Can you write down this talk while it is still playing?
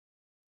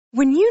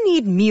When you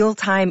need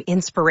mealtime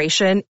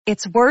inspiration,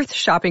 it's worth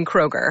shopping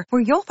Kroger,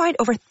 where you'll find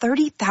over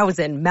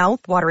 30,000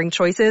 mouth-watering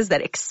choices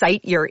that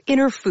excite your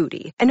inner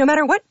foodie. And no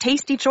matter what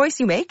tasty choice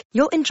you make,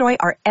 you'll enjoy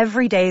our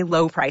everyday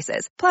low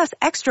prices, plus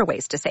extra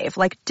ways to save,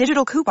 like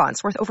digital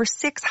coupons worth over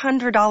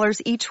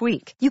 $600 each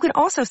week. You can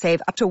also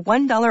save up to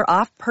 $1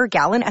 off per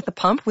gallon at the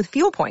pump with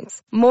fuel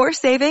points. More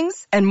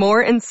savings and more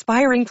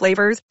inspiring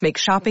flavors make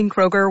shopping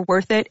Kroger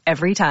worth it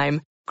every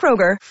time.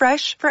 Kroger,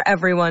 fresh for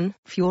everyone.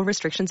 Fuel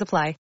restrictions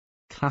apply.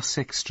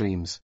 Classic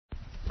streams.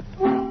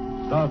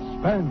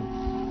 Suspense.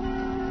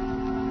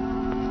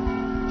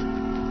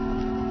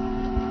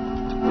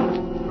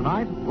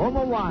 Tonight,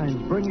 Roma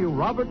Wines bring you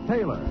Robert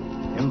Taylor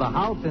in The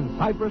House in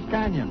Cypress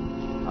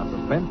Canyon, a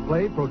suspense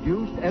play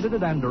produced,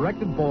 edited, and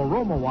directed for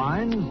Roma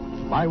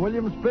Wines by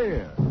William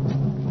Spear.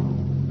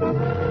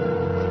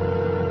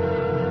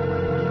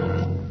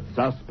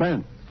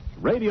 Suspense,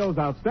 radio's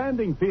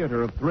outstanding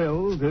theater of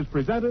thrills, is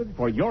presented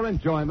for your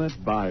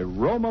enjoyment by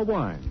Roma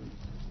Wines.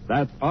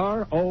 That's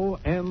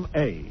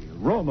R-O-M-A,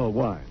 Roma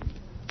Wines.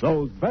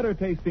 Those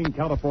better-tasting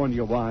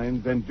California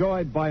wines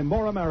enjoyed by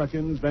more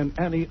Americans than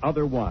any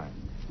other wine.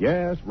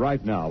 Yes,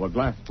 right now, a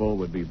glassful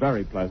would be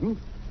very pleasant,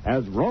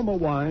 as Roma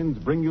Wines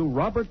bring you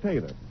Robert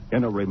Taylor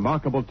in a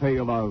remarkable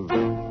tale of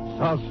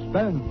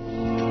suspense.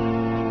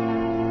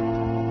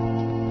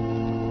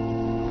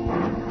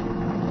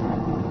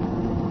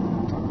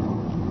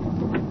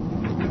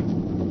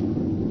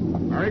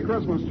 Merry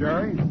Christmas,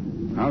 Jerry.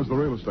 How's the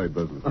real estate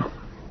business?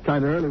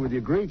 Kind of early with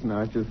your greeting,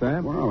 aren't you,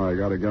 Sam? Well, I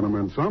got to get them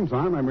in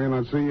sometime. I may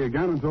not see you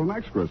again until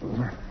next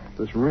Christmas. If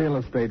this real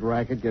estate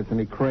racket gets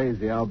any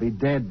crazy, I'll be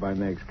dead by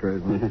next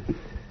Christmas.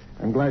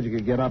 I'm glad you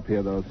could get up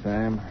here, though,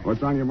 Sam.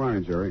 What's on your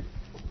mind, Jerry?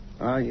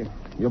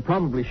 You'll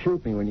probably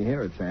shoot me when you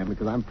hear it, Sam,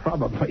 because I'm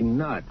probably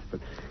nuts.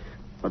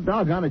 But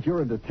doggone it,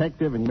 you're a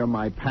detective and you're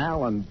my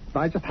pal, and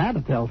I just had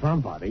to tell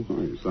somebody.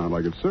 Oh, you sound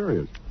like it's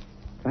serious.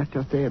 That's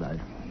just it.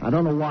 I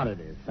don't know what it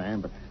is,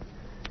 Sam, but...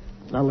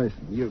 Now,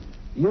 listen,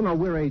 you know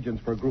we're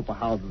agents for a group of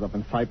houses up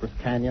in Cypress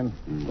Canyon.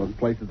 Mm-hmm. Those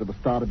places that were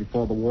started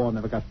before the war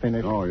never got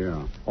finished. Oh,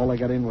 yeah. All they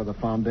got in were the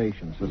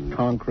foundations, just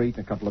concrete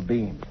and a couple of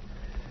beams.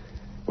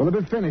 Well, they've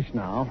been finished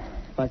now.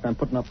 In fact, I'm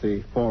putting up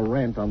for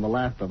rent on the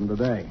last of them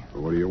today.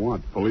 Well, what do you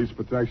want? Police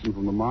protection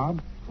from the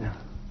mob?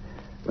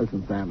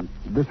 Listen, Sam,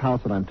 this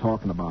house that I'm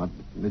talking about,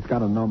 it's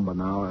got a number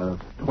now of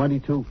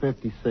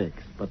 2256.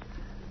 But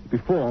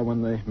before,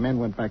 when the men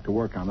went back to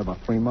work on it about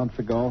 3 months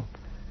ago,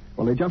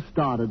 well, they just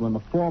started when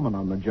the foreman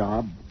on the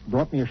job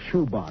brought me a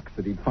shoebox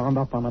that he'd found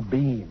up on a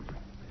beam.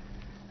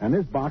 And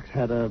this box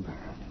had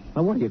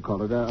what do you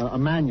call it, a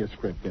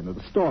manuscript in it,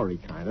 a story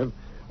kind of,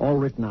 all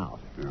written out.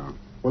 Yeah.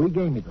 Well, he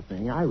gave me the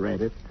thing. I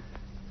read it.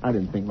 I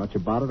didn't think much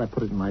about it. I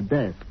put it in my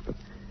desk. But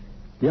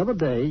the other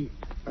day,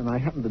 and I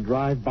happened to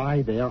drive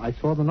by there, I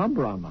saw the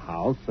number on the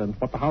house and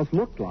what the house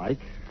looked like.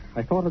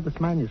 I thought of this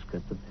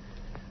manuscript.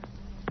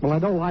 Well, I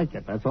don't like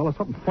it. That's all. There's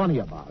something funny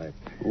about it.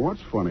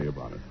 What's funny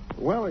about it?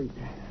 Well,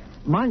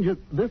 mind you,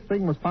 this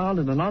thing was found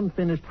in an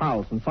unfinished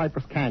house in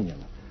Cypress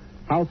Canyon.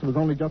 House that was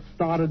only just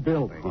started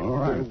building. All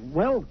right.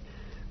 Well,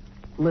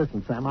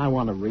 listen, Sam, I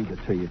want to read it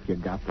to you if you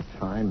got the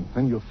time,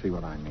 then you'll see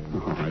what I mean.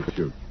 All right,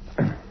 shoot.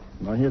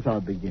 Now, here's how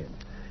it begins.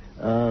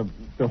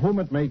 To whom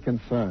it may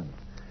concern,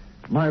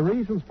 my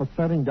reasons for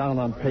setting down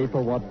on paper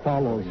what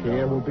follows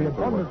here will be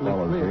abundantly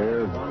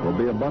clear. Will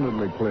be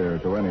abundantly clear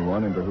to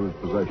anyone into whose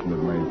possession it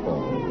may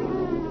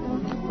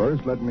fall.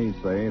 First, let me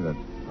say that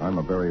I'm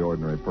a very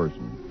ordinary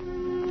person.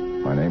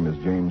 My name is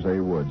James A.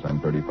 Woods.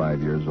 I'm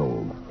 35 years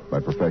old. By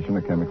profession,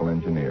 a chemical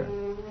engineer.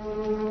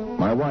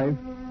 My wife,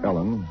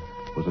 Ellen,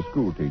 was a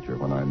school teacher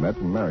when I met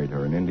and married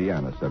her in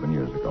Indiana 7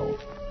 years ago.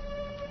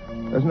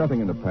 There's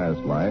nothing in the past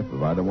life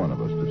of either one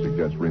of us to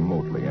suggest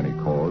remotely any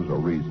cause or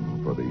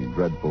reason for the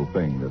dreadful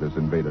thing that has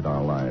invaded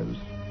our lives.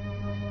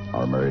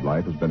 Our married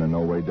life has been in no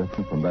way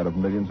different from that of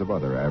millions of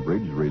other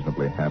average,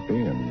 reasonably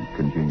happy, and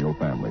congenial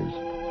families.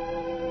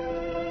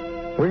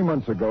 3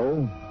 months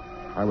ago,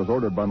 I was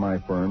ordered by my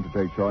firm to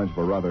take charge of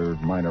a rather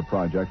minor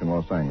project in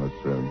Los Angeles,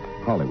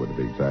 Hollywood to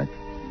be exact.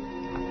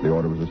 The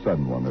order was a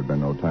sudden one. There'd been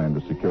no time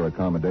to secure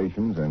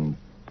accommodations, and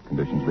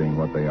conditions being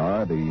what they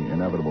are, the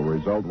inevitable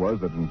result was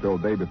that until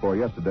day before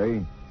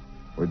yesterday,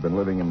 we'd been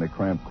living in the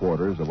cramped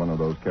quarters of one of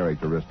those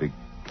characteristic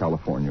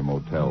California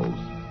motels.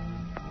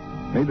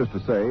 Needless to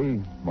say,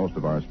 most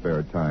of our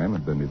spare time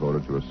had been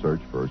devoted to a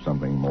search for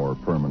something more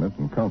permanent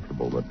and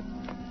comfortable, but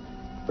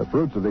the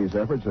fruits of these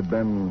efforts had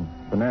been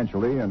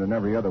financially and in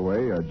every other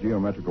way a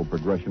geometrical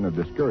progression of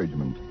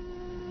discouragement.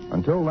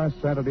 Until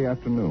last Saturday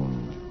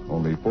afternoon,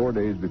 only 4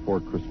 days before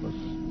Christmas.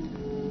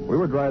 We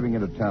were driving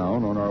into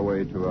town on our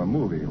way to a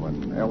movie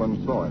when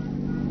Ellen saw it.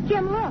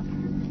 Jim, look.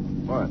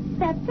 What?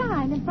 That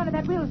sign in front of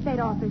that real estate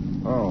office.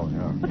 Oh,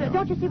 yeah. But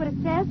don't you see what it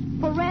says?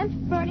 For rent,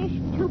 furnished,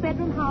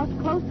 2-bedroom house,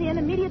 close in,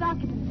 immediate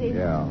occupancy.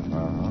 Yeah,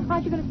 uh-huh.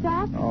 Aren't you going to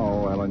stop?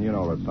 Oh, Ellen, you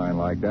know that sign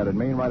like that. It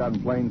mean right out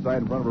in plain sight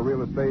in front of a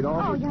real estate Oh,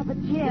 office. yeah,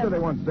 but Jim. Either they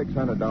want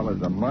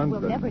 $600 a month.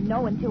 We'll never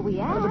know until we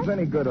If ask. it's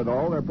any good at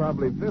all, there are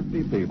probably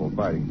 50 people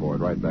fighting for it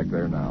right back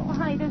there now. Well,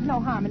 honey, there's no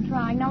harm in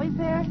trying. Now, is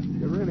there?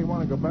 You really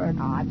want to go back?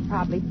 Oh, it's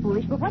probably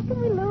foolish, but what can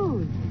we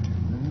lose?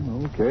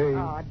 Okay.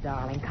 Oh,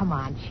 darling, come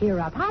on, cheer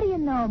up. How do you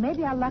know?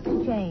 Maybe our luck's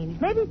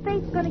changed. Maybe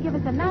fate's going to give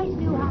us a nice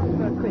new house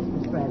for a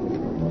Christmas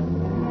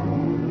present.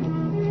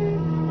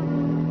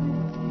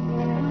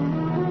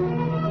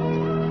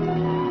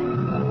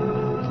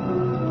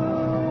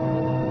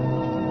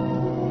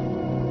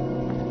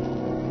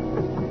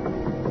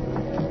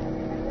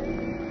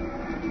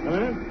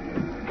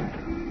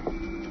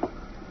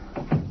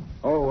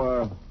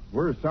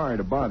 We're sorry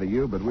to bother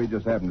you, but we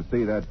just happened to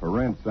see that for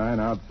rent sign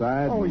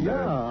outside. Oh, and,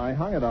 yeah. I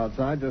hung it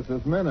outside just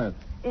this minute.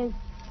 Is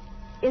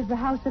the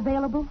house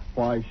available?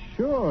 Why,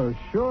 sure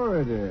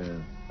it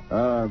is.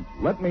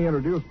 Let me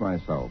introduce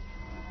myself.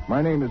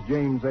 My name is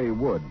James A.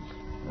 Woods,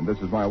 and this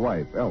is my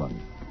wife, Ellen.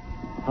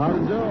 How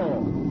do you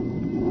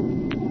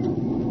do?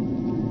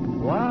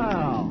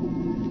 Wow.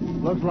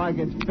 Looks like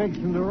it's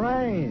fixing to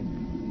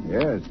rain.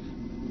 Yes,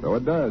 so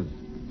it does,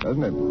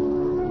 doesn't it?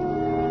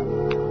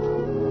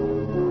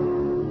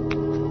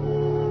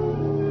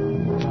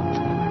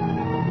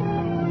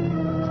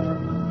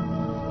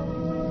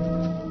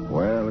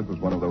 Well, it was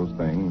one of those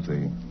things.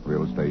 The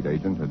real estate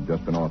agent had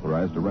just been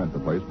authorized to rent the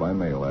place by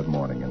mail that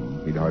morning,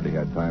 and he'd hardly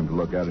had time to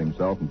look at it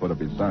himself and put up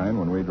his sign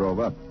when we drove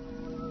up.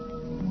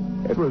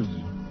 It was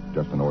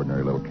just an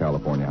ordinary little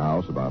California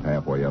house about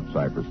halfway up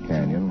Cypress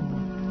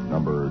Canyon,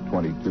 number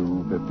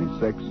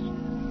 2256.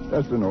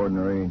 Just an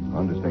ordinary,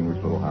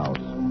 undistinguished little house.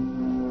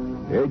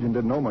 The agent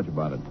didn't know much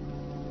about it.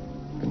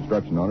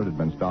 Construction on it had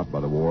been stopped by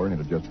the war, and it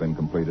had just been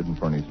completed and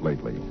furnished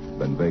lately.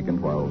 Been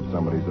vacant while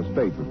somebody's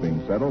estate was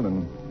being settled,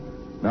 and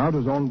now it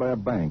was owned by a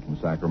bank in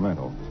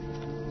Sacramento.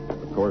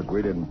 Of course,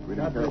 we didn't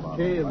Got care this about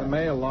key it. in the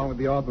mail along with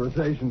the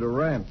authorization to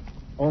rent.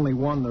 Only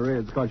one there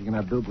is, because you can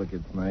have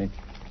duplicates made.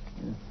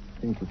 Yeah,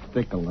 seems to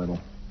stick a little.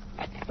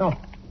 Oh,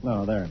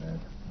 no, there it is.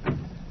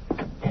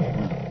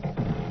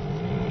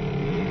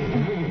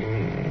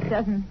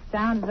 Doesn't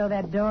sound as though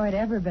that door had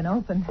ever been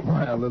opened.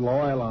 Well, a little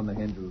oil on the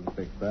hinges will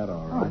fix that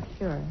all right. Oh,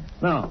 sure.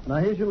 Now,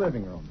 here's your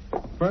living room.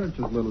 Furniture's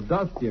a little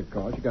dusty, of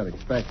course. You got to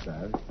expect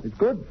that. It's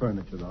good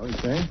furniture, though, you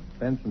see?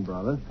 Benson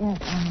Brothers. Yes,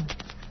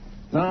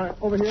 Now,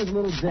 over here's a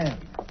little den.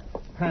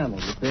 Panel,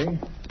 you see?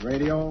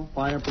 Radio,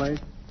 fireplace.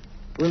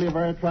 Really a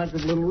very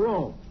attractive little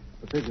room,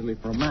 particularly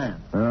for a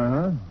man.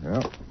 Uh-huh,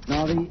 yeah.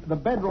 Now, the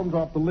bedroom's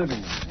off the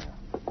living room here.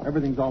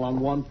 Everything's all on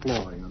one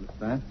floor, you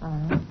understand?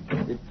 Uh-huh.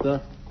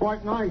 It's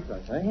quite nice, I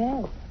think.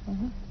 Yes.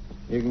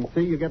 You can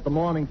see you get the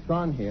morning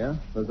sun here.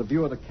 There's a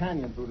view of the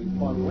canyon through these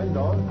front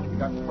windows. You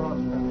got cross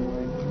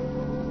country.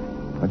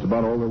 That's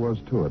about all there was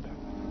to it.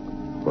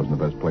 It wasn't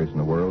the best place in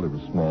the world. It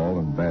was small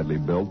and badly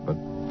built, but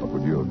what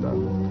would you have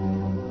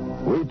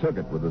done? We took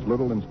it with as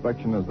little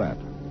inspection as that.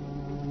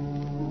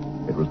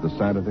 It was the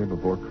Saturday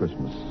before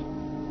Christmas.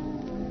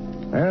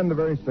 And the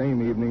very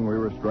same evening, we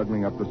were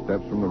struggling up the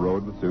steps from the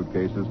road with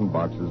suitcases and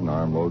boxes and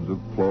armloads of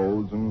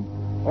clothes and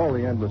all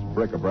the endless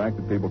bric-a-brac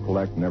that people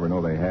collect and never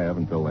know they have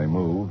until they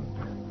move.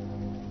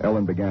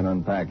 Ellen began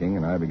unpacking,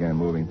 and I began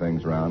moving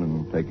things around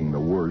and taking the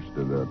worst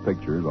of the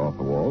pictures off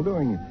the wall,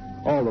 doing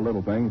all the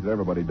little things that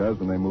everybody does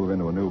when they move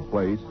into a new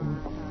place and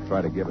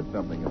try to give it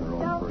something in their own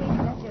Don't be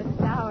personality. such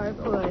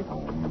a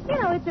sourpuss.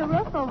 You know, it's a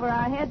roof over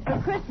our heads for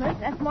Christmas.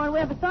 That's more than we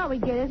ever thought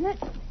we'd get, isn't it?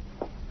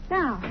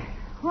 Now,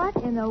 what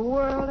in the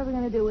world are we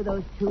going to do with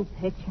those 2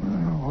 pictures?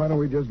 Why don't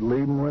we just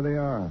leave them where they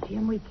are?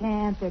 Jim, we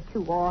can't. They're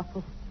too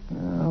awful.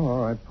 Well,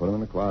 all right, put them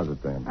in the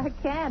closet then. I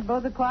can't.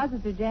 Both the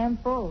closets are jammed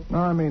full. No,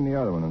 I mean the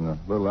other one in the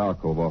little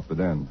alcove off the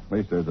den. At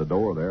least there's a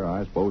door there.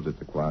 I suppose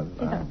it's a closet.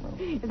 I don't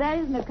know. That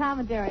isn't a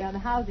commentary on the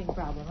housing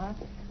problem, huh?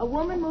 A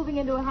woman moving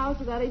into a house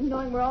without even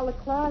knowing where all the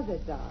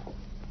closets are.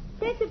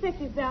 Take the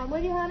pictures down, will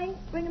you, honey?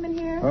 Bring them in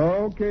here.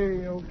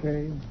 Okay. Oh,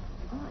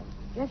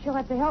 I guess you'll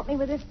have to help me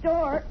with this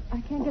door. I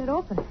can't get it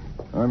open.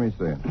 Let me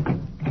see it.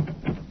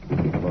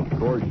 Well, of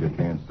course you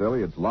can't,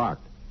 silly. It's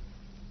locked.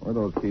 Where are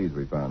those keys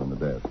we found on the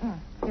desk?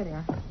 Here they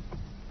are.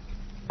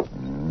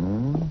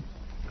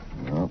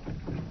 No,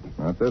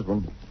 not this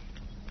one.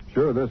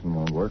 Sure, this one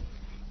won't work.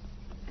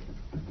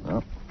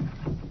 Well,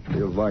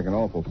 feels like an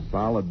awful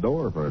solid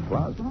door for a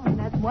closet. Oh, and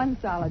that's one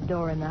solid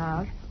door in the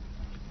house.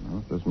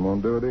 Well, this one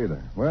won't do it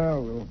either.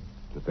 Well, we'll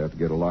just have to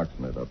get a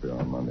locksmith up here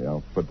on Monday.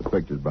 I'll put the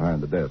pictures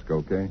behind the desk,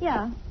 okay?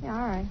 Yeah, all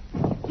right.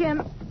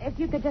 Jim, if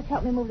you could just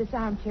help me move this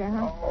armchair,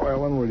 huh? Oh,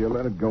 Ellen, will you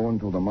let it go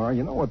until tomorrow?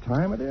 You know what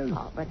time it is?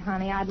 Oh, but,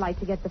 honey, I'd like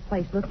to get the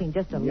place looking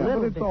just a Yeah, little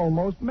but it's bit.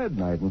 almost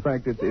midnight. In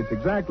fact, it's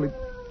exactly...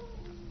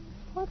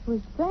 What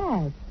was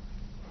that?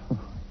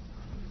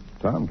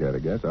 Tomcat, I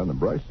guess, out in the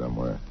brush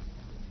somewhere.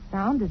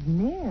 Sounded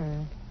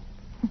near.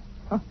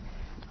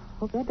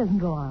 Hope that doesn't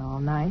go on all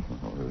night.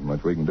 Well, there's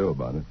much we can do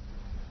about it.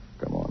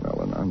 Come on,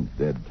 Ellen. I'm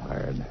dead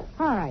tired.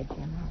 All right,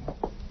 Jim. All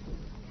right.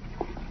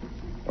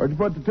 Where'd you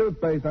put the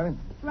toothpaste, honey?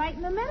 Right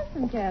in the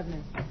medicine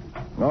cabinet.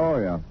 Oh,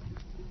 yeah.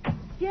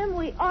 Jim,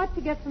 we ought to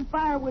get some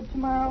firewood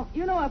tomorrow.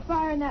 You know, a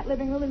fire in that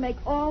living room would make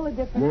all the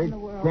difference in the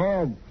world.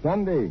 Can't.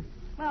 Sunday.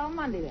 Well,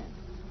 Monday then.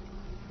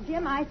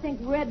 Jim, I think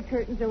red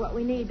curtains are what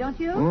we need, don't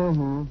you?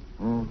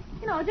 Mm-hmm.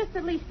 You know, just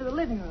at least for the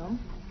living room.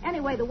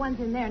 Anyway, the ones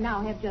in there now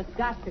have just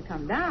got to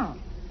come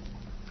down.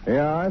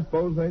 Yeah, I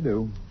suppose they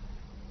do.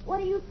 What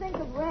do you think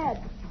of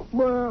red?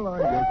 Well,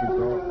 I guess it's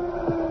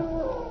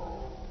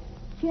all...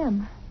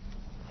 Jim.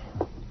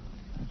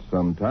 It's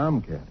some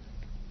tomcat.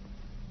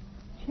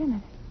 Jim,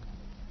 it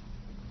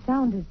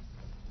sounded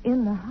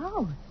in the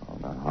house. Oh,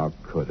 now, how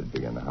could it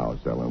be in the house,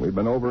 Ellen? We've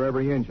been over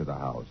every inch of the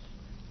house.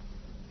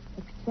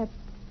 Except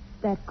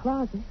that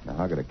closet. Now,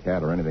 how could a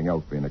cat or anything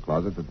else be in a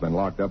closet that's been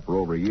locked up for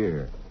over a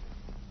year?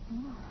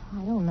 Oh,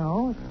 I don't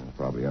know.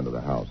 Probably under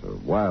the house. A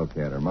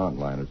wildcat or mountain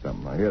lion or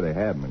something. I hear they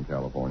have them in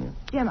California.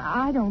 Jim,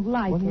 I don't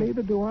like Well, it.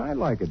 neither do I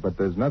like it, but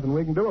there's nothing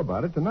we can do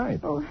about it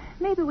tonight. Oh,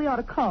 maybe we ought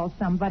to call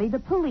somebody, the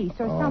police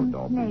or some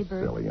don't neighbor.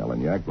 be silly,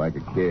 Ellen. You act like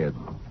a kid.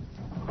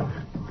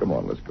 Come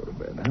on, let's go to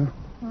bed, huh?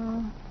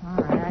 Oh,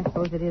 all right. I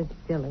suppose it is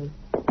silly.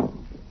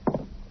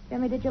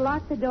 Jimmy, did you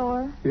lock the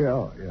door?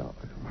 Yeah.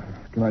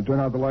 Can I turn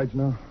out the lights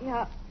now?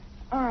 Yeah.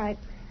 All right.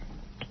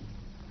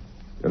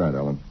 Good night,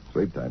 Ellen.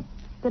 Sleep tight.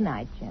 Good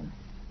night, Jim.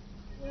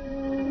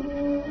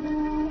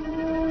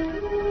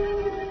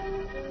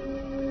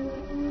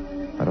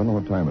 I don't know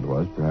what time it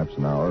was. Perhaps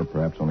an hour,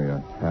 perhaps only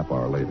a half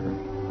hour later.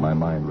 My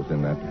mind was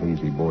in that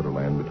hazy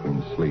borderland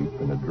between sleep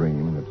and a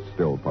dream that's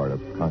still part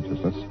of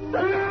consciousness.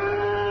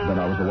 Then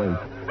I was awake.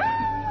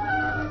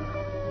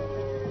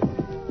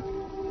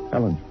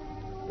 Ellen,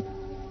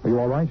 are you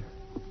all right?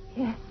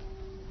 Yes.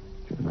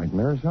 Did you have a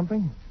nightmare or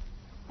something?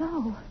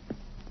 No.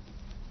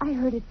 I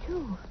heard it,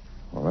 too.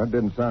 Well, that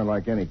didn't sound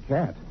like any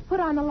cat. Put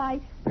on the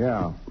light.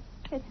 Yeah.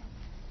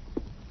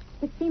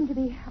 It seemed to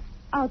be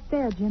out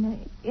there, Jim,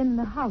 in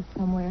the house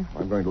somewhere.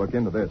 I'm going to look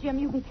into this. Jim,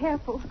 you be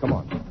careful. Come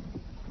on.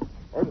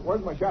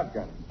 Where's my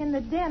shotgun? In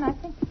the den, I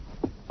think.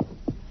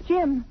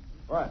 Jim,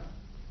 What?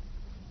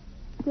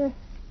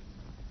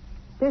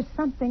 there's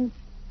something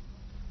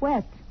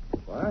wet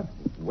What?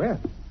 It's wet.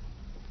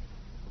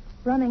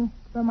 running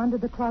from under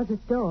the closet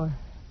door.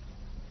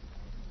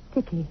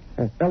 Sticky.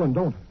 Ellen,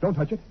 don't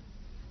touch it.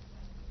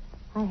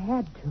 I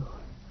had to.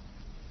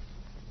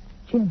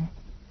 Jim,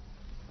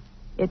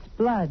 it's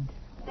blood.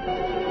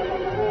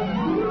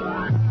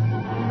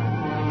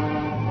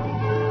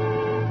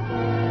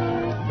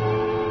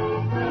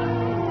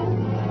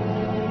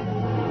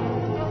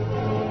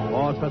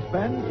 For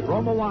suspense,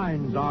 Roma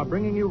Wines are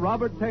bringing you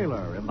Robert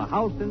Taylor in The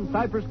House in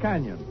Cypress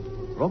Canyon.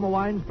 Roma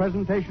Wines'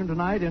 presentation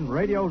tonight in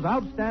radio's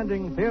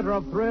outstanding theater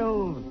of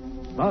thrills,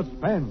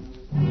 Suspense.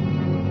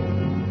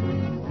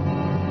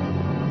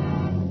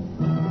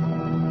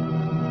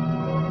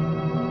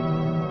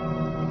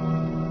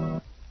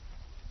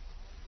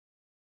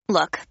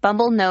 Look,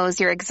 Bumble knows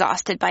you're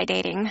exhausted by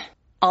dating.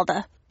 All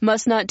the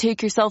must not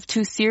take yourself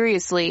too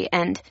seriously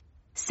and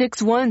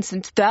 6'1"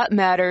 since that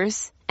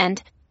matters.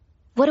 And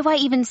what do I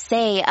even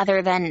say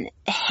other than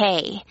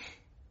hey?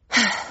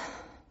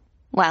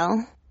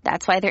 Well,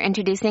 that's why they're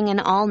introducing an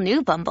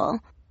all-new Bumble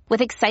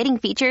with exciting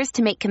features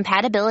to make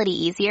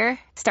compatibility easier,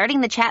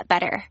 starting the chat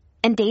better,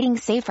 and dating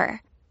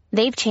safer.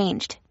 They've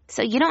changed,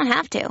 so you don't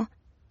have to.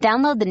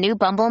 Download the new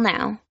Bumble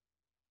now.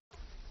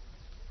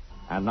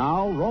 And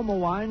now, Roma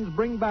Wines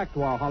bring back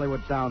to our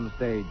Hollywood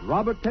soundstage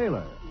Robert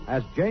Taylor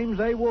as James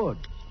A.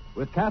 Woods,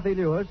 with Kathy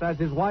Lewis as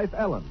his wife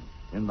Ellen,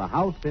 in The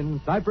House in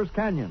Cypress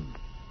Canyon.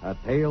 A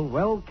tale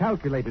well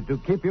calculated to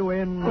keep you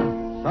in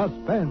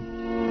suspense.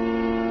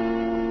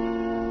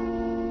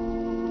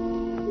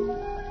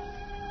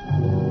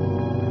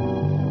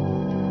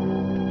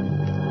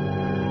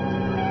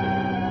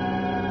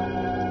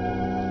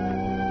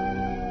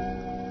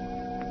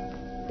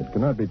 It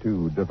cannot be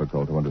too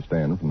difficult to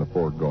understand from the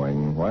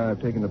foregoing why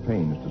I've taken the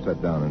pains to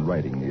set down in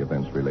writing the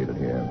events related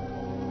here.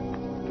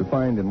 To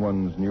find in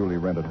one's newly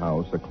rented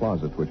house a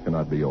closet which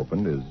cannot be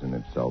opened is in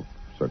itself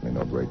certainly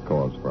no great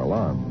cause for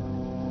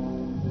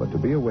alarm. But to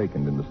be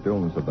awakened in the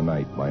stillness of the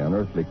night by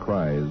unearthly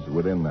cries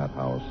within that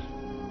house,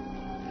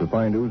 to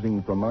find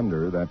oozing from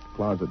under that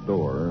closet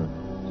door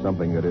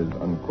something that is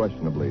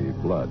unquestionably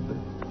blood,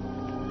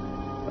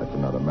 that's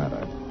another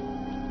matter.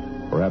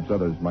 Perhaps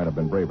others might have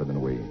been braver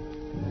than we.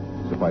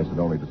 Suffice it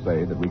only to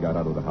say that we got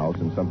out of the house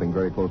in something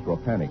very close to a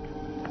panic,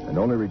 and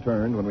only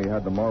returned when we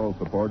had the moral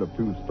support of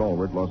two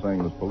stalwart Los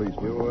Angeles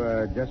policemen.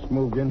 You just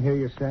moved in here,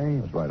 you say?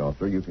 That's right,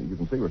 officer. You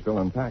can see we're still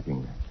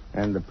unpacking.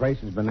 And the place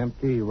has been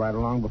empty right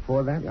along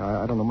before that?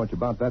 Yeah, I don't know much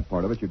about that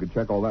part of it. You could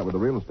check all that with the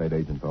real estate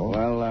agent, though.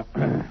 Well,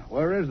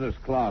 where is this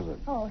closet?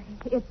 Oh,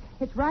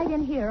 it's right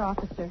in here,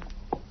 officer.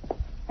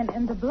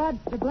 And the blood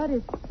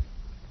is...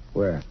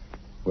 Where?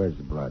 Where's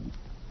the blood?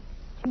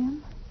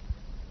 Jim?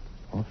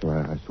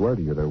 Officer, I swear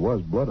to you, there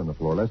was blood on the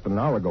floor less than an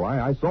hour ago.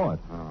 I saw it.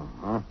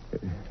 Uh-huh.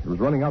 It was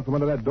running out from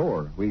under that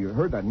door. We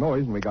heard that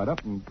noise, and we got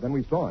up, and then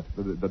we saw it.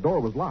 The door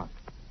was locked.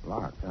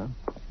 Locked, huh?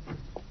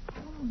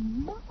 Oh,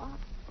 no.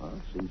 Well,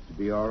 seems to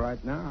be all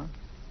right now.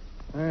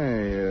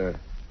 Hey,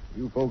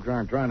 You folks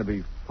aren't trying to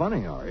be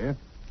funny, are you?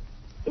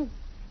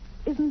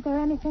 Isn't there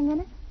anything in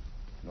it?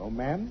 No,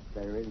 ma'am,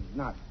 there is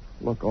not.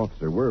 Look,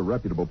 officer, we're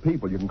reputable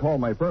people. You can call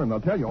my firm.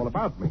 They'll tell you all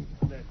about me.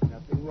 There's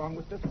nothing wrong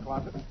with this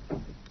closet.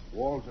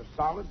 Walls are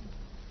solid.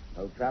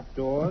 No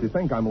trapdoors. If you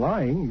think I'm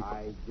lying...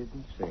 I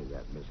didn't say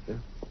that, mister.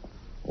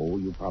 Oh,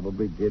 you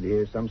probably did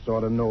hear some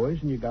sort of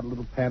noise, and you got a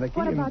little panicky.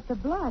 What about the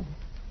blood?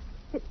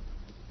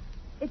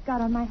 It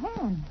got on my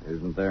hand.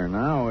 Isn't there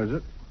now, is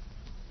it?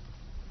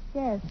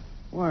 Yes,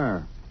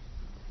 Where?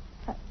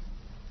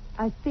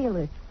 I feel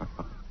it.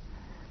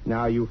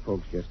 Now, you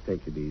folks just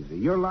take it easy.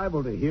 You're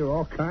liable to hear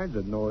all kinds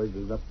of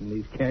noises up in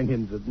these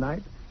canyons at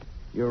night.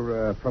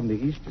 You're from the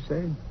east, you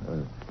say?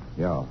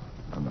 Yeah.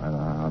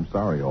 I'm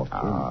sorry, officer.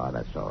 Ah,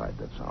 that's all right.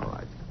 That's all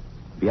right.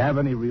 If you have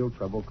any real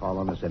trouble, call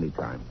on us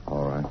anytime.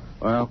 All right.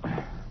 Well,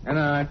 good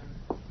night.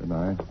 Good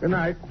night. Good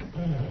night.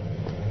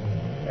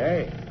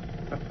 Hey,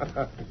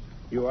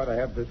 you ought to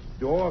have this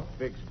door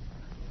fixed.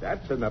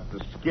 That's enough to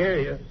scare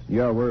you.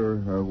 Yeah,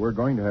 we're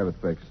going to have it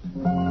fixed.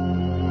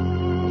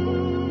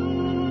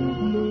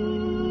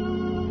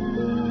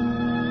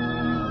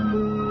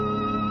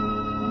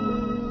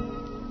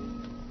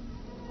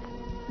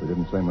 We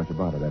didn't say much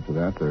about it after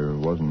that. There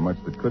wasn't much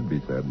that could be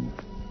said.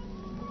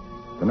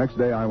 The next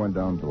day, I went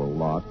down to a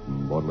lot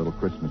and bought a little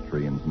Christmas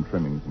tree and some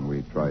trimmings, and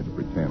we tried to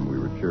pretend we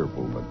were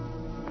cheerful, but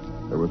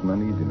there was an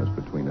uneasiness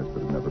between us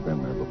that had never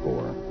been there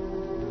before.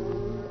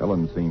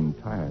 Ellen seemed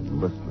tired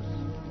and listless.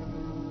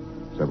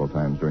 Several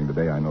times during the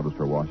day, I noticed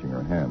her washing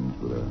her hands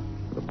with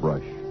a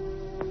brush,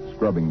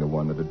 scrubbing the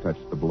one that had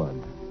touched the blood.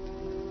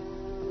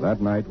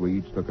 That night, we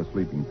each took a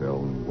sleeping pill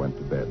and went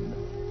to bed.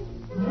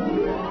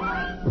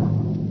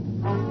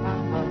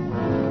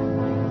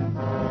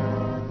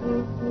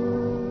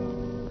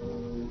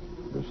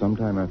 It was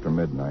sometime after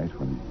midnight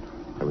when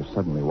I was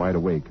suddenly wide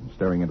awake and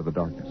staring into the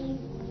darkness.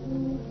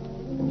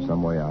 In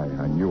some way,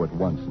 I knew at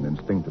once and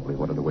instinctively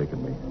what had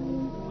awakened me.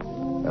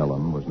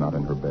 Ellen was not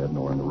in her bed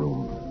nor in the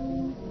room.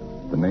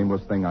 The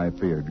nameless thing I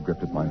feared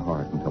gripped at my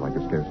heart until I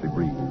could scarcely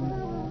breathe.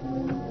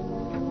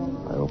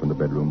 I opened the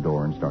bedroom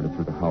door and started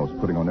through the house,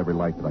 putting on every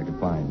light that I could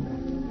find.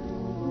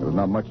 There was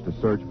not much to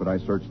search, but I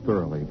searched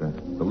thoroughly.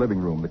 The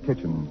living room, the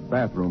kitchen,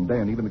 bathroom,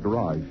 and even the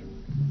garage.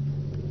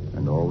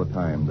 And all the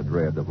time, the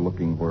dread of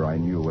looking where I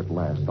knew at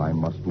last I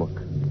must look.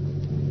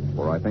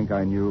 For I think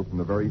I knew from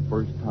the very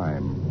first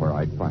time where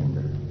I'd find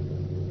her.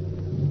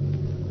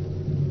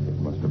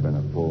 It must have been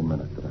a full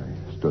minute that I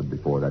stood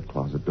before that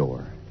closet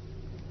door.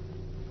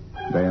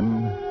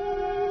 Then,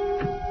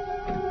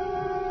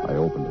 I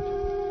opened it.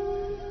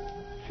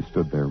 She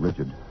stood there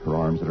rigid, her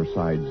arms at her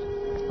sides,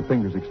 her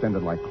fingers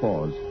extended like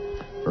claws.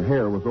 Her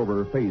hair was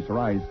over her face, her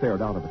eyes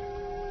stared out of it.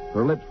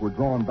 Her lips were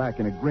drawn back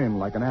in a grin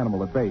like an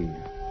animal at bay.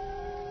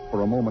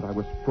 For a moment, I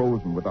was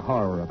frozen with the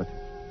horror of it.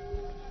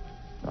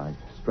 I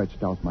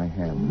stretched out my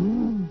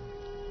hand.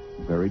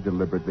 Very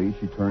deliberately,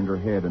 she turned her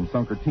head and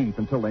sunk her teeth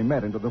until they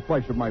met into the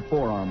flesh of my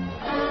forearm.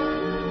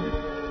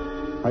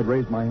 I'd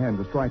raised my hand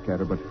to strike at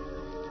her, but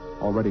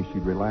already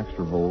she'd relaxed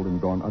her hold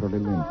and gone utterly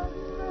limp.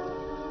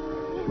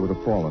 She would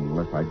have fallen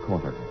unless I'd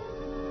caught her.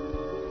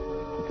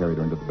 I carried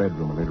her into the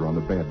bedroom and laid her on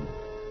the bed.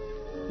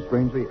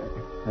 Strangely,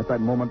 at that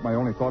moment, my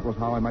only thought was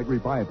how I might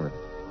revive her.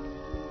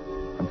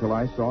 Until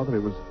I saw that it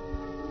was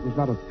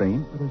not a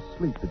faint, but a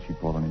sleep that she'd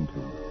fallen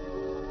into.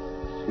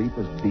 Sleep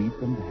as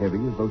deep and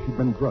heavy as though she'd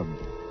been drugged.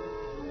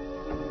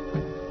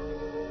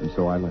 And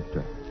so I left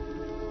her.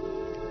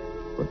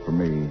 But for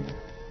me,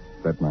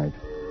 that night,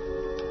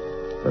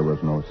 there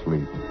was no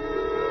sleep.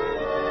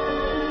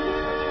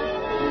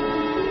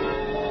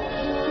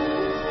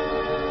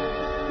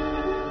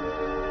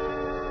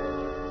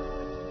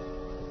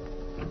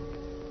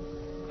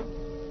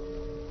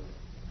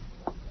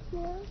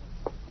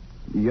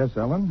 Yes,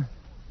 Ellen?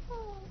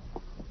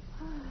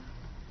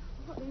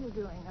 What are you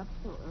doing up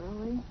so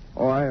early?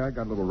 Oh, I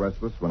got a little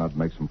restless. Went out to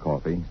make some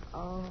coffee.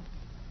 Oh.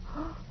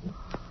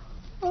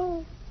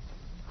 Oh,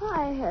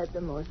 I had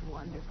the most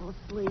wonderful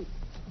sleep.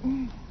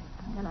 And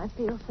I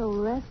feel so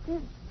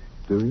rested.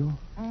 Do you?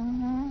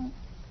 Mm-hmm.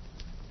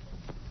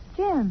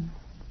 Jim.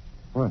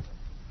 What?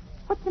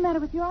 What's the matter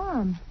with your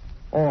arm?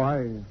 Oh,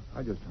 I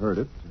just heard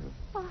it.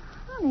 Oh,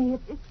 honey,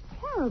 it's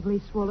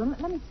terribly swollen.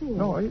 Let me see it.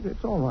 No,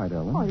 it's all right,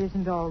 Ellen. Oh, it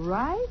isn't all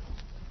right.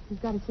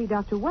 You've got to see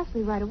Dr.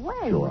 Wesley right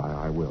away. Sure,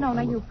 I will. No, I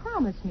now, will. you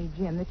promised me,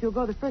 Jim, that you'll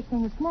go the first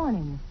thing this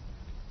morning.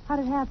 How'd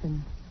it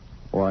happen?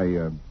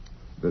 Oh,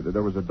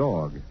 there was a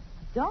dog.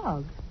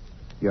 Dog?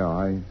 Yeah,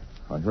 I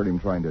heard him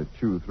trying to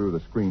chew through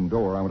the screen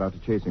door. I went out to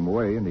chase him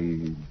away, and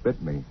he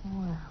bit me.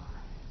 Well,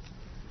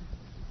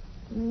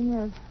 you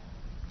mean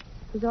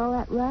was all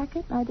that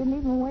racket and I didn't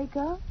even wake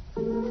up?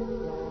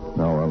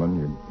 No,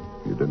 Ellen,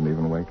 you didn't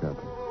even wake up.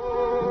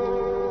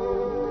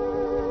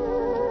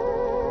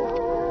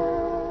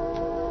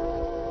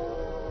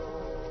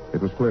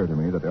 It was clear to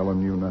me that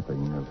Ellen knew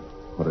nothing of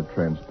what had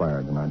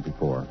transpired the night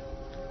before.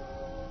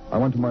 I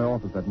went to my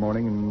office that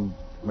morning and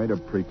made a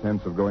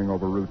pretense of going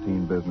over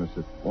routine business,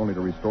 if only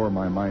to restore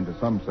my mind to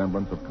some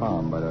semblance of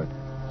calm by the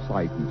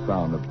sight and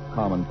sound of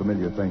common,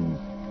 familiar things.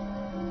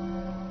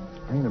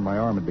 pain in my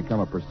arm had become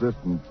a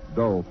persistent,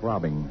 dull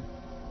throbbing.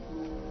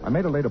 I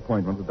made a late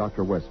appointment with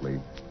Dr. Wesley.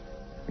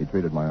 He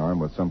treated my arm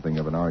with something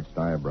of an arched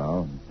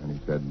eyebrow, and he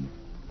said,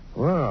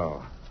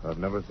 Well, I've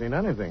never seen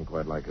anything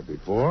quite like it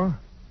before.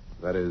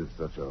 That is,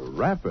 such a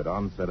rapid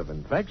onset of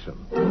infection.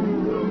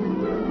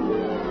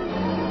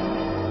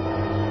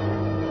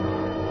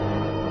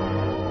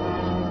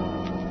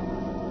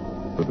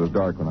 It was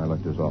dark when I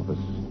left his office.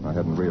 I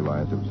hadn't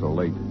realized it was so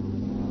late.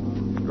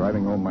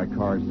 Driving home, my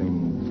car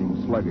seemed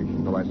sluggish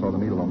until I saw the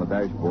needle on the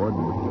dashboard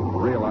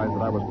and realized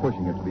that I was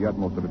pushing it to the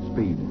utmost of its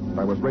speed.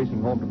 I was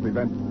racing home to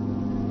prevent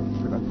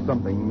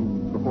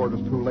something before it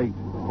was too late,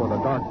 before the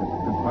darkness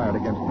conspired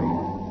against me.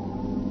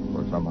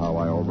 For somehow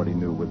I already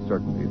knew with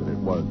certainty that it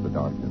was the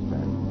darkness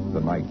and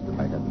the night that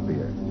I had to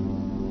fear.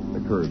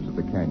 The curves of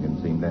the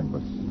canyon seemed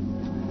endless.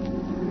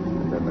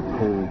 And then the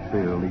cold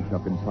fear leaped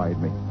up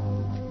inside me.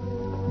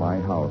 My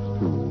house,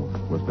 too,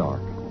 was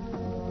dark.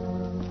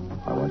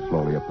 I went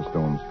slowly up the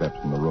stone steps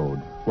in the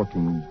road,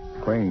 looking,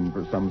 praying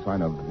for some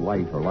sign of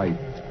light or life.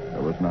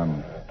 There was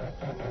none.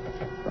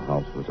 The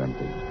house was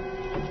empty.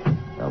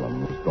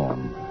 Ellen was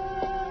gone.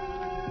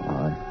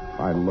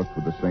 I looked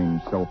with the same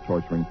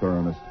self-torturing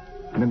thoroughness,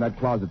 and in that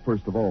closet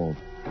first of all,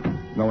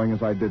 knowing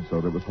as I did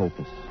so that it was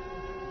hopeless.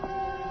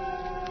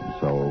 And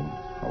so,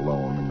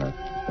 alone in that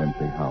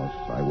empty house,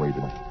 I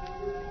waited,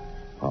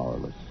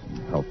 powerless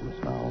and helpless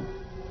now,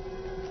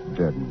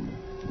 deadened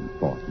in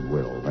thought and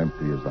will,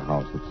 empty as the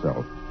house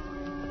itself,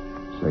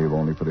 save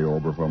only for the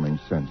overwhelming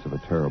sense of a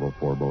terrible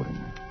foreboding.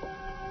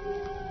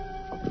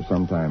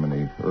 Sometime in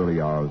the early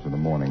hours of the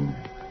morning,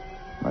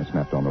 I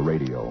snapped on the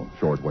radio,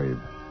 shortwave.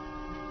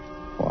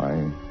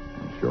 Why?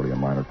 Surely a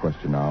minor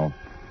question now.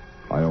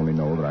 I only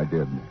know that I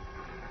did.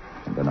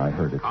 And then I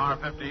heard it. Car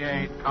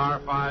 58, car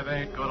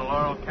 58, go to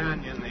Laurel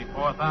Canyon, the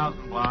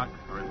 4000 block.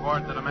 A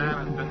report that a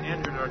man has been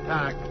injured or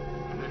attacked.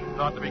 Condition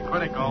thought to be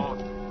critical.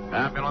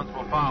 Ambulance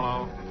will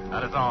follow.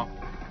 That is all.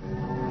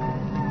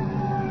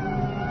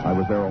 I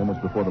was there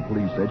almost before the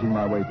police, edging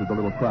my way through the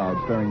little crowd,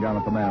 staring down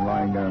at the man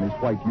lying there in his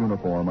white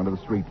uniform under the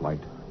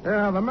streetlight.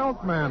 Yeah, the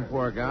milkman,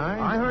 poor guy.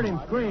 I heard him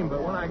scream,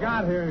 but when I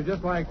got here, he was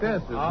just like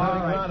this. All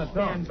right,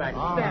 stand back,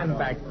 stand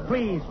back.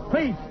 Please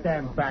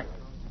stand back.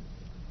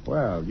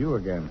 Well, you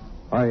again.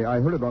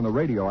 I heard it on the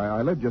radio.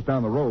 I live just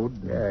down the road.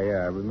 Yeah,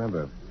 I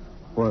remember.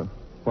 What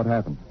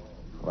happened?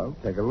 Well,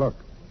 take a look.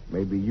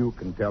 Maybe you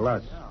can tell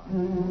us. He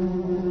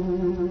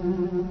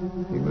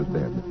was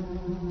dead.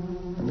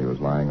 And he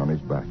was lying on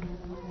his back.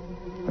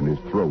 And his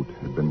throat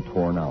had been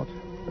torn out,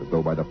 as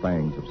though by the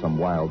fangs of some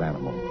wild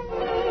animal.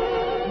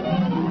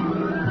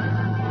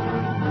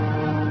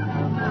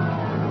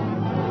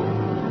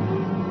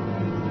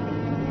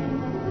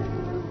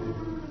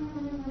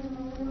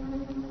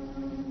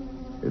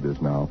 It is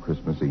now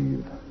Christmas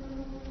Eve.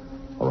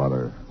 Or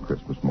rather,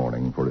 Christmas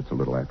morning, for it's a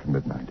little after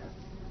midnight.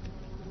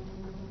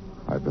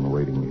 I've been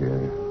waiting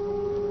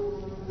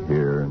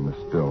here in the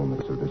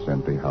stillness of this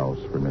empty house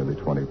for nearly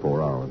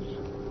 24 hours,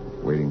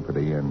 waiting for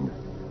the end.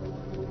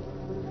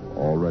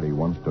 Already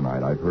once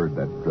tonight I've heard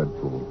that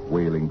dreadful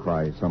wailing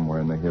cry somewhere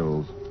in the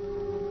hills.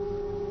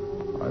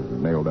 I've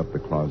nailed up the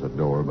closet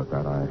door, but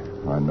that I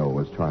know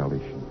is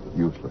childish and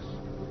useless.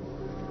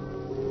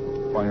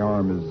 My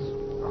arm is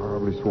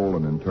horribly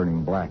swollen and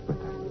turning black, but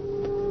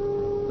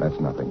that's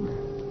nothing.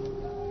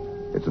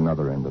 It's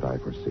another end that I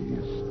foresee,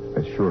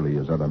 as surely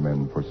as other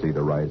men foresee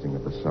the rising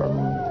of the sun.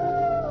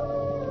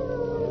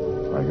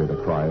 I hear the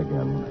cry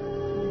again.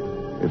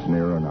 It's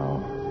nearer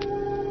now.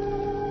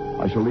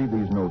 I shall leave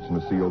these notes in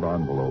a sealed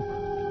envelope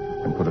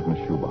and put it in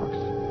a shoebox,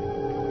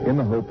 in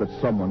the hope that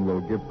someone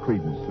will give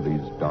credence to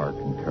these dark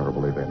and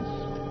terrible events,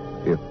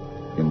 if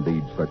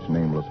indeed such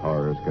nameless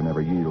horrors can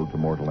ever yield to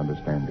mortal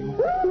understanding.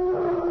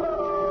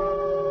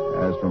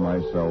 As for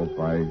myself,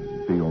 I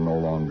feel no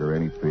longer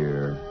any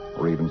fear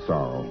or even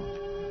sorrow.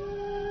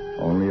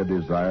 Only a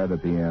desire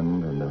that the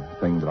end and the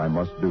thing that I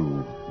must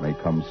do may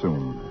come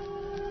soon.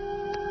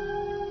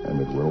 And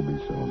it will be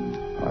soon,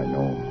 I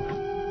know.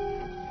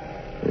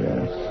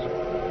 Yes.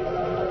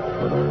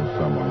 For there is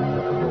someone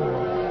at the door.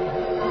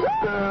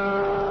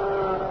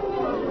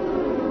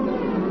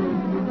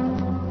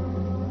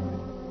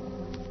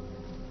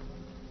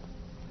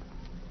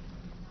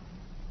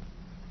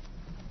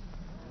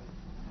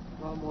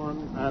 Someone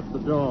at the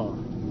door.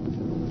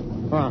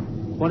 Huh.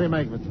 What do you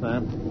make of it,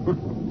 Sam?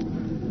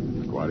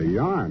 It's quite a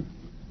yarn.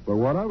 But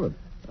what of it?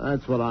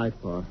 That's what I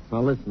thought.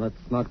 Now, listen,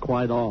 that's not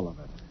quite all of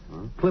it.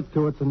 Huh? Clip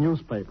to it's a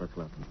newspaper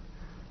clipping.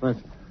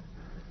 Listen.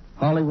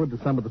 Hollywood,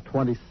 December the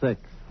 26th.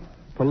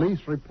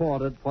 Police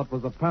reported what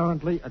was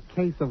apparently a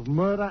case of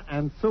murder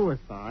and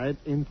suicide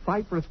in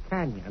Cypress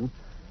Canyon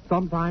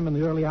sometime in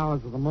the early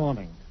hours of the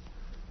morning.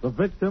 The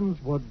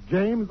victims were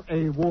James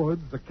A.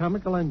 Woods, the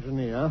chemical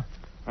engineer,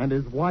 and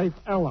his wife,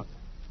 Ellen.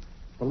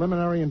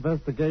 Preliminary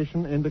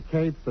investigation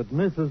indicates that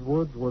Mrs.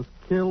 Woods was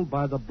killed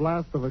by the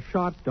blast of a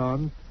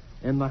shotgun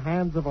in the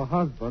hands of her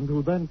husband,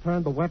 who then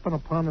turned the weapon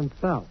upon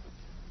himself.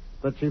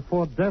 That she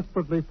fought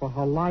desperately for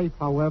her life,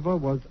 however,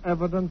 was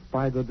evidenced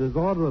by the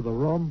disorder of the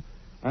room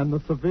and the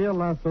severe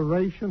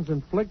lacerations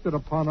inflicted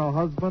upon her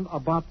husband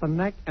about the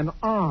neck and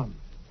arm.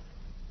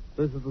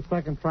 This is the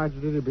second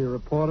tragedy to be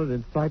reported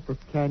in Cypress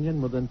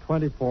Canyon within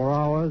 24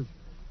 hours,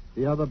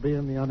 the other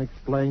being the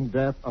unexplained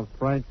death of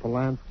Frank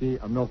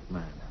Polanski, a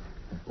milkman.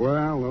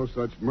 Well, no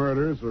such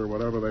murders or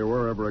whatever they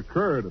were ever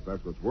occurred, if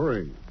that's what's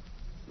worrying.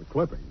 The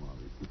clipping, well,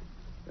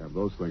 you have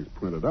those things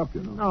printed up,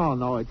 you know.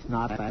 No, it's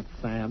not that,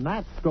 Sam.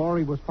 That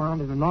story was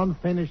found in an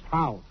unfinished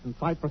house in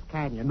Cypress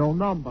Canyon. No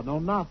number, no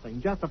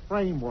nothing, just a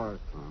framework.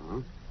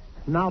 Uh-huh.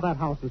 Now that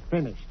house is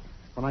finished.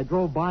 When I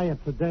drove by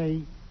it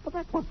today, but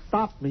that's what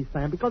stopped me,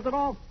 Sam, because it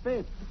all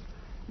fits.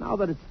 Now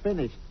that it's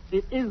finished,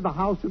 it is the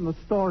house in the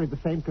story, the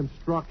same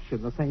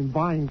construction, the same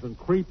vines and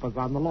creepers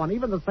on the lawn,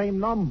 even the same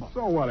number.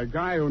 So what, a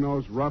guy who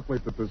knows roughly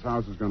what this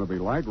house is going to be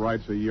like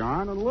writes a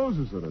yarn and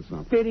loses it or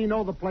something? Did he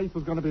know the place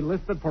was going to be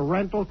listed for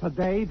rental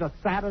today, the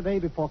Saturday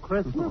before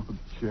Christmas? Oh,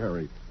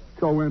 Jerry,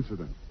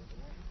 coincidence.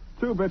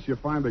 Two bits you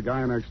find the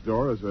guy next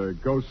door is a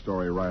ghost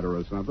story writer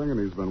or something, and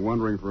he's been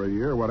wondering for a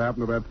year what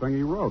happened to that thing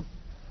he wrote.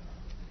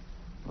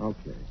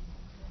 Okay,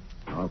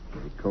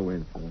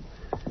 coincidence.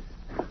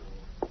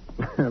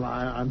 Well,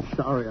 I'm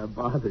sorry I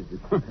bothered you.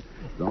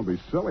 Don't be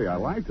silly. I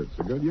liked it. It's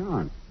a good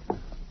yarn.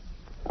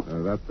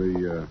 That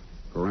the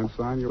for rent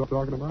sign you were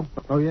talking about?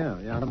 Oh, yeah.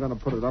 I'm going to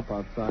put it up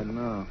outside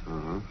now.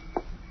 Uh-huh.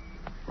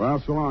 Well,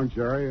 so long,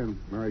 Jerry, and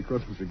Merry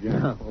Christmas again.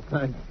 Yeah, well,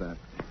 thanks,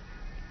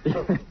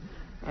 Sam.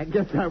 I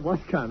guess I was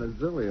kind of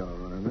silly, all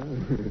right,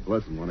 huh?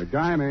 Listen, when a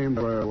guy named,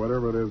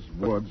 whatever it is,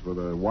 Woods, with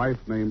a wife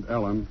named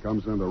Ellen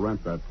comes in to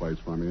rent that place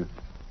from you,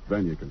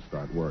 then you can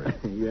start worrying.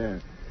 Yeah.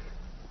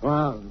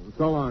 Well,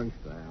 so long,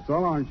 Sam. So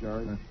long,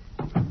 Jerry.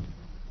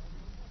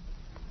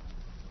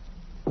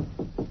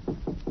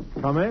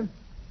 Come in.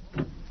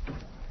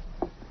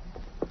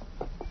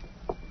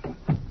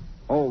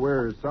 Oh,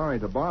 we're sorry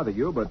to bother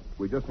you, but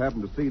we just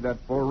happened to see that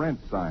for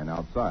rent sign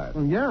outside.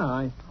 Yeah,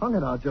 I hung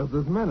it out just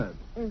this minute.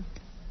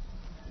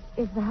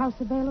 Is the house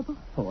available?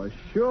 Oh,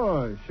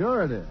 sure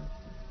it is.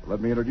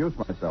 Let me introduce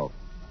myself.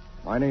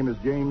 My name is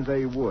James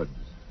A. Woods,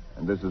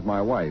 and this is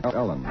my wife,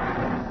 Ellen.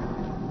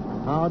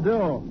 How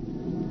do?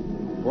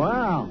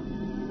 Wow.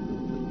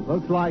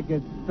 Looks like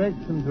it's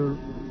fixing to...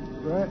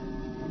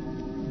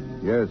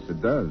 Yes, it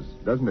does,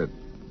 doesn't it?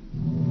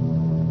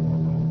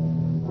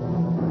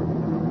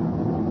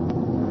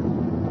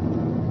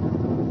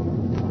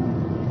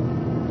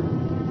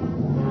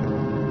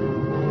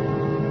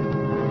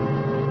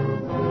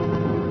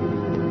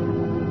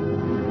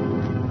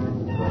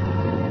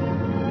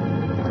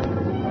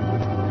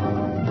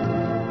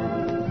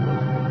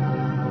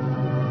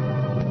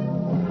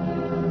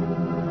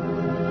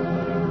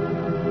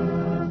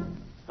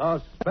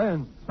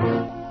 Suspense.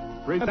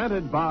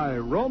 Presented by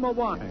Roma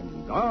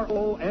Wines,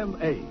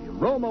 R-O-M-A,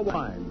 Roma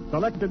Wines,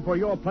 selected for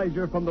your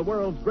pleasure from the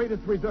world's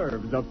greatest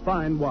reserves of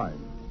fine wine.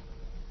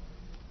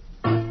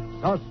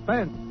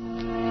 Suspense.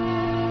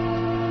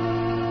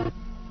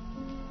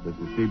 This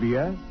is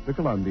CBS, the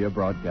Columbia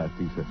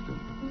Broadcasting System.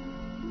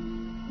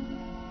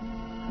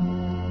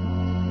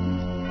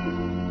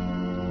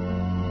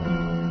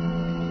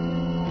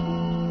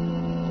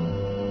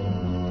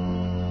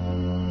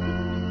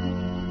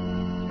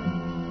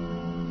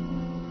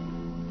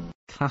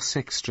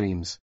 Classic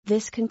Streams.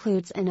 This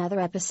concludes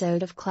another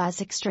episode of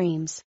Classic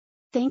Streams.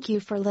 Thank you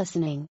for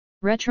listening.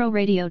 Retro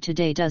Radio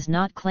Today does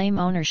not claim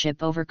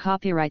ownership over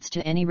copyrights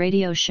to any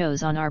radio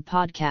shows on our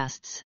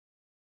podcasts.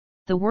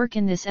 The work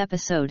in this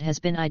episode has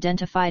been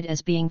identified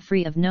as being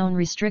free of known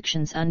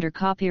restrictions under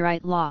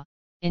copyright law,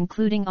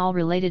 including all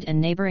related and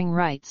neighboring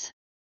rights.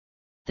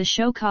 The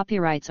show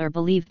copyrights are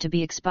believed to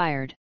be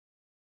expired.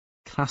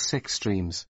 Classic Streams.